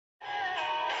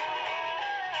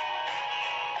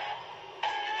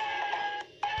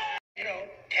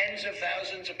tens of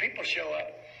thousands of people show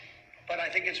up. But I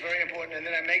think it's very important, and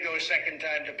then I may go a second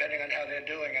time, depending on how they're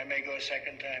doing. I may go a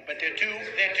second time. But they're two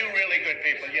really good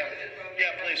people. Yeah,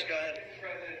 please go ahead. Mr.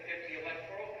 President, if the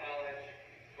Electoral College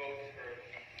votes for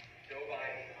Joe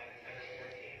Biden on December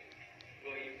 14th,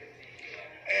 will you concede the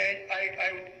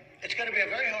election? It's going to be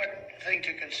a very hard thing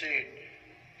to concede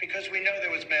because we know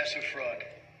there was massive fraud.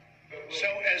 So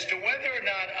as to whether or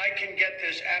not I can get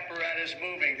this apparatus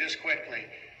moving this quickly,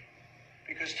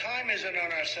 because time isn't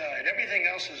on our side. Everything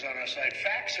else is on our side.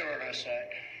 Facts are on our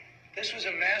side. This was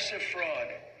a massive fraud.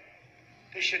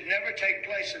 This should never take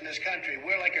place in this country.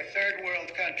 We're like a third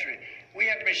world country. We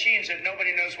have machines that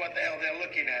nobody knows what the hell they're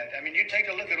looking at. I mean, you take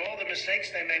a look at all the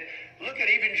mistakes they made. Look at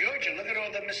even Georgia. Look at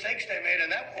all the mistakes they made.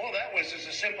 And all that was is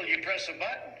a simple, you press a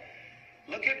button.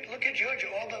 Look at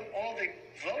Georgia. All the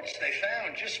votes they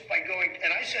found just by going.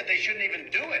 And I said they shouldn't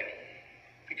even do it,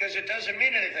 because it doesn't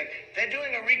mean anything. They're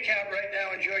doing a recount right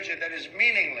now in Georgia that is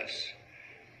meaningless.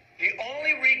 The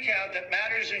only recount that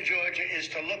matters in Georgia is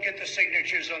to look at the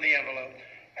signatures on the envelope,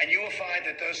 and you will find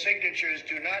that those signatures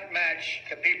do not match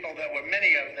the people that were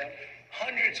many of them,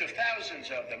 hundreds of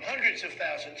thousands of them, hundreds of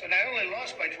thousands, and I only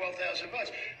lost by 12,000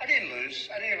 votes. I didn't lose.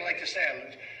 I didn't even like to say I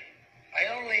lose.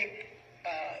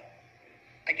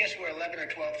 I guess we're 11 or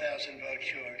 12,000 votes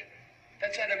short.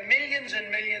 That's out of millions and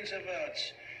millions of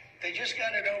votes. They just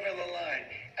got it over the line.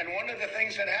 And one of the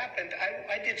things that happened,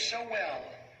 I did so well,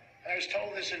 and I was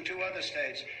told this in 2 other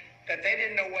states, that they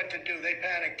didn't know what to do. They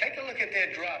panicked. Take a look at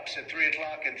their drops at 3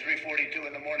 o'clock and 3:42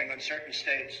 in the morning on certain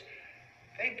states.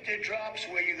 They did drops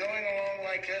where you're going along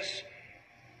like this,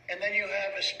 and then you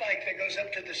have a spike that goes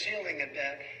up to the ceiling and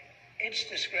down. It's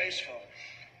disgraceful.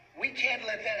 We can't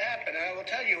let that happen. And I will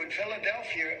tell you, in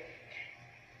Philadelphia,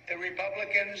 the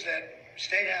Republicans, that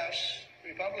State House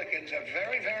Republicans are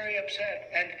very, very upset.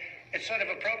 And it's sort of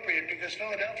appropriate because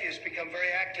Philadelphia has become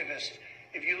very activist.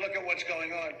 If you look at what's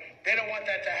going on, they don't want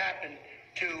that to happen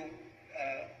to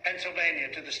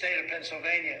Pennsylvania, to the state of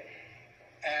Pennsylvania.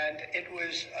 And it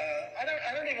was, I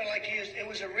don't even like to use, it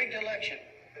was a rigged election.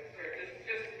 But sir,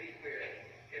 just to be clear,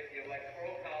 if the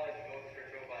Electoral College votes for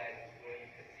Joe Biden, will you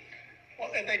concede?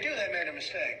 Well, if they do, they made a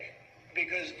mistake,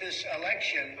 because this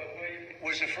election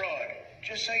was a fraud.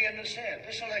 Just so you understand,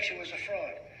 this election was a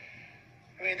fraud.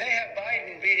 I mean, they have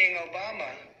Biden beating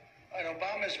Obama on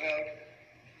Obama's vote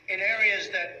in areas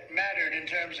that mattered in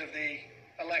terms of the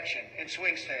election, in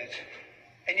swing states.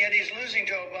 And yet he's losing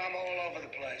to Obama all over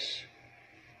the place.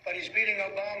 But he's beating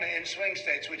Obama in swing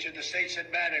states, which are the states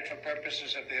that mattered for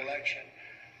purposes of the election.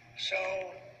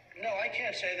 So, no, I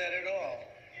can't say that at all.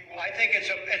 I think it's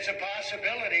a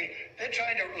possibility. They're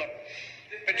trying to look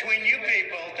between you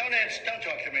people. Don't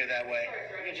talk to me that way.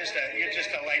 You're just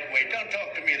a lightweight. Don't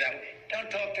talk to me that way. I'm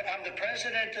the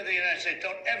president of the United States.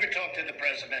 Don't ever talk to the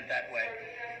president that way.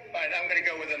 All right, I'm going to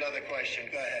go with another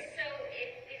question. Go ahead. So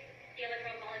if the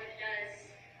Electoral College does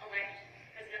elect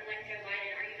President-elect Joe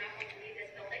Biden, are you not going to leave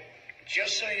this building?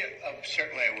 Just so you,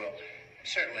 certainly I will.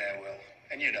 Certainly I will.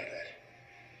 And you know that.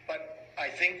 But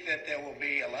I think that there will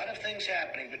be a lot of things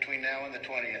happening between now and the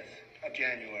 20th of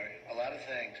January. A lot of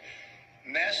things.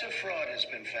 Massive fraud has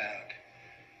been found.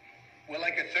 We're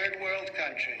like a third world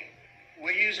country.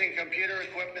 We're using computer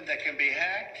equipment that can be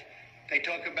hacked. They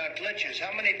talk about glitches.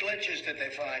 How many glitches did they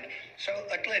find? So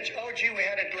a glitch. Oh, gee, we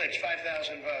had a glitch,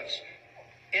 5,000 votes.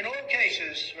 In all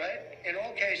cases, right? In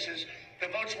all cases, the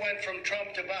votes went from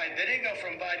Trump to Biden. They didn't go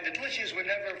from Biden. The glitches were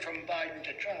never from Biden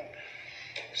to Trump.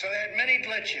 So they had many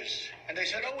glitches. And they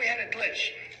said, oh, we had a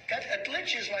glitch. A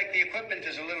glitch is like the equipment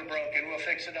is a little broken. We'll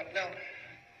fix it up. No.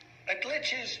 A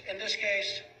glitch is, in this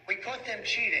case, we caught them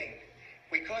cheating.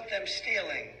 We caught them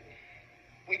stealing.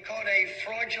 We caught a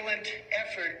fraudulent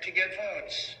effort to get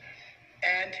votes.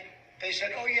 And they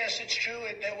said, oh, yes, it's true,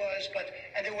 there was,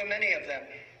 and there were many of them.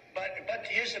 But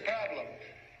here's the problem.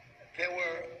 There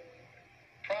were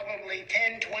probably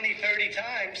 10, 20, 30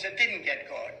 times that didn't get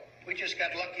caught. We just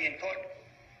got lucky and caught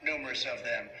numerous of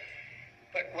them.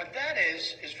 But what that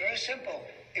is very simple.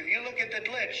 If you look at the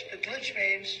glitch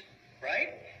means,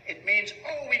 right? It means,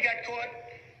 oh, we got caught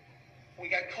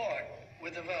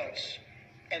with the votes.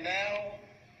 And now,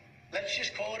 let's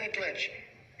just call it a glitch.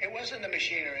 It wasn't the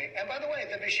machinery. And by the way,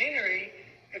 the machinery,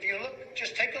 if you look,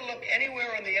 just take a look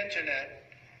anywhere on the internet,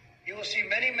 you will see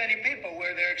many, many people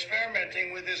where they're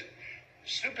experimenting with this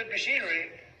stupid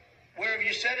machinery, where if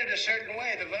you set it a certain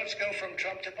way, the votes go from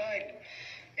Trump to Biden.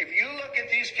 If you look at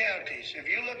these counties, if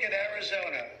you look at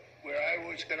Arizona, where I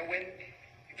was going to win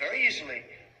very easily,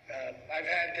 I've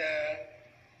had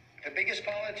the biggest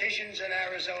politicians in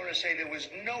Arizona say there was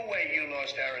no way you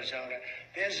lost Arizona.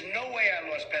 There's no way I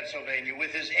lost Pennsylvania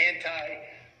with his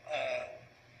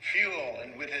anti-fuel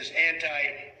and with his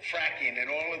anti-fracking and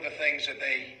all of the things that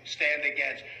they stand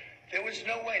against. There was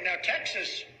no way. Now,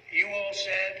 Texas, you all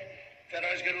said that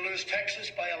I was going to lose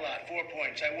Texas by a lot, 4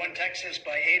 points. I won Texas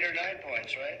by 8 or 9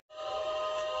 points, right?